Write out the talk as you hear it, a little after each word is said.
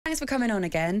Thanks for coming on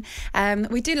again.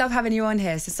 We do love having you on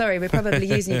here, so sorry, we're probably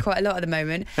using you quite a lot at the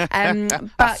moment. But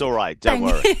that's all right, don't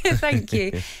worry. Thank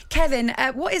you. Kevin,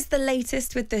 what is the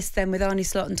latest with this then, with Arne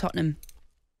Slot and Tottenham?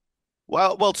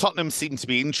 Well, Tottenham seem to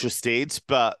be interested,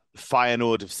 but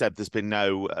Feyenoord have said there's been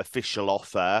no official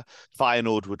offer.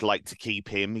 Feyenoord would like to keep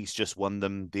him. He's just won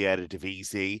them the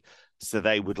Eredivisie, so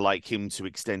they would like him to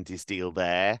extend his deal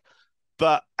there.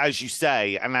 But as you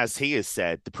say, and as he has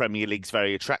said, the Premier League's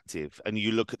very attractive. And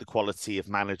you look at the quality of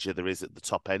manager there is at the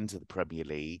top end of the Premier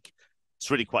League. It's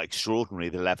really quite extraordinary,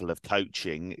 the level of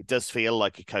coaching. It does feel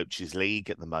like a coach's league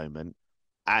at the moment.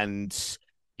 And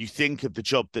you think of the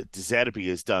job that De Zerbi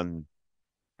has done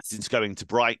since going to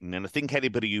Brighton. And I think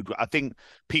I think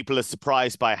people are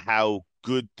surprised by how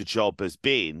good the job has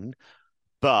been.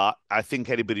 But I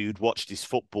think anybody who'd watched his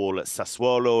football at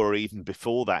Sassuolo or even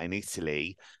before that in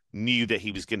Italy knew that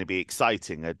he was going to be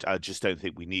exciting. I just don't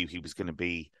think we knew he was going to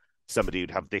be somebody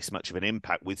who'd have this much of an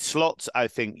impact. With Slot, I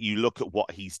think you look at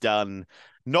what he's done,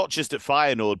 not just at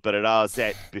Feyenoord, but at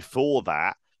RZ before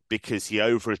that, because he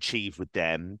overachieved with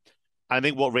them. I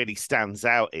think what really stands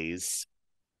out is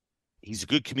he's a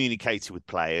good communicator with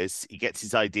players. He gets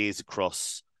his ideas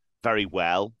across very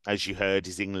well. As you heard,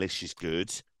 his English is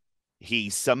good.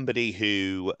 He's somebody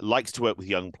who likes to work with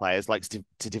young players, likes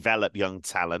to develop young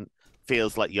talent,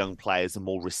 feels like young players are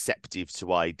more receptive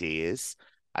to ideas.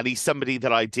 And he's somebody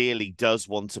that ideally does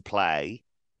want to play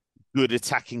good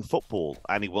attacking football,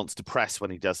 and he wants to press when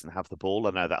he doesn't have the ball.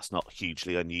 I know that's not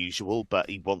hugely unusual, but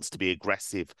he wants to be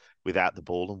aggressive without the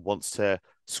ball and wants to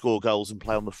score goals and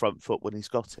play on the front foot when he's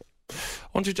got it. I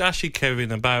wanted to ask you,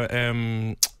 Kevin, about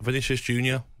Vinicius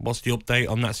Jr. What's the update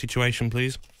on that situation,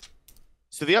 please?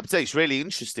 So the update's really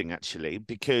interesting, actually,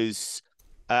 because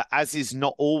as is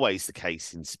not always the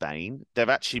case in Spain, they've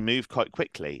actually moved quite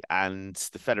quickly, and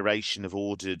the Federation have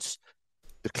ordered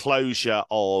the closure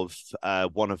of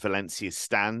one of Valencia's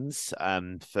stands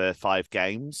for 5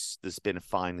 games. There's been a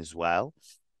fine as well.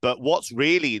 But what's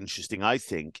really interesting, I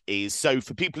think, is, so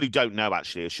for people who don't know,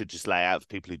 actually, I should just lay out for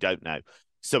people who don't know.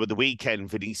 So at the weekend,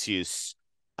 Vinicius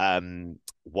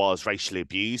was racially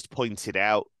abused, pointed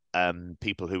out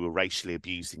people who were racially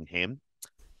abusing him.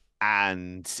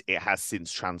 And it has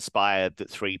since transpired that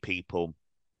 3 people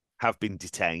have been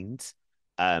detained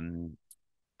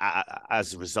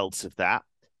as a result of that.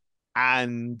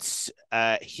 And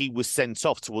he was sent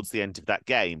off towards the end of that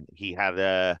game. He had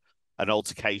an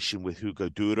altercation with Hugo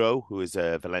Duro, who is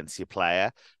a Valencia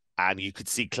player. And you could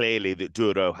see clearly that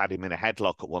Duro had him in a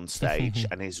headlock at one stage.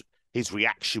 And his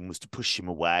reaction was to push him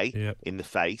away in the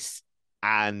face.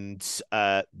 And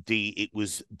it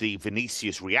was the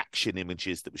Vinicius reaction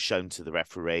images that were shown to the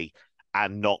referee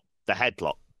and not the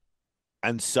headlock.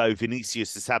 And so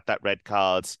Vinicius has had that red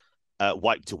card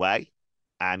wiped away,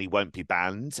 and he won't be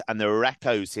banned. And there are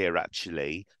echoes here,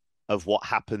 actually, of what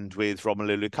happened with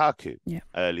Romelu Lukaku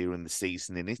earlier in the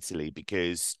season in Italy,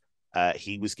 because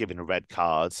he was given a red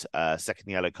card, second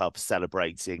yellow card for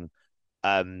celebrating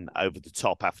over the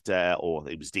top after, or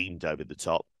it was deemed over the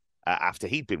top, after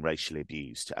he'd been racially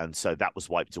abused. And so that was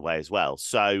wiped away as well.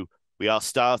 So we are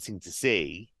starting to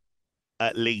see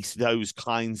at least those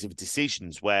kinds of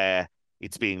decisions where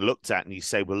it's being looked at and you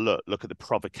say, well, look at the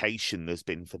provocation there's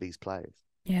been for these players.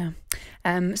 Yeah.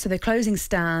 So they're closing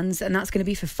stands, and that's going to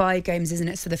be for 5 games, isn't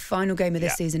it? So the final game of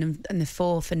this season and the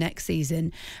 4 for next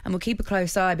season. And we'll keep a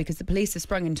close eye, because the police have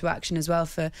sprung into action as well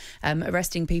for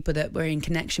arresting people that were in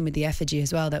connection with the effigy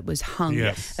as well that was hung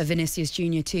of Vinicius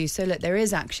Jr. too. So look, there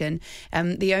is action.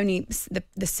 The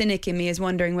cynic in me is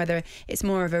wondering whether it's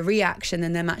more of a reaction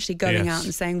than them actually going out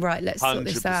and saying, right, let's sort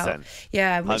this out.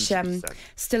 Yeah, which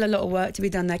still a lot of work to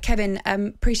be done there. Kevin,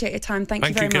 appreciate your time. Thank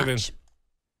you very much.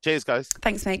 Cheers, guys.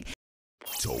 Thanks, mate.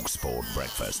 talkSPORT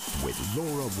Breakfast with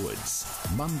Laura Woods.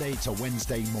 Monday to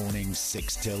Wednesday mornings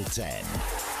 6 till 10.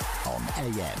 On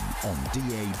AM, on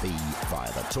DAB,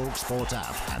 via the talkSPORT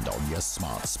app and on your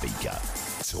smart speaker.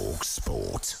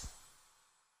 talkSPORT.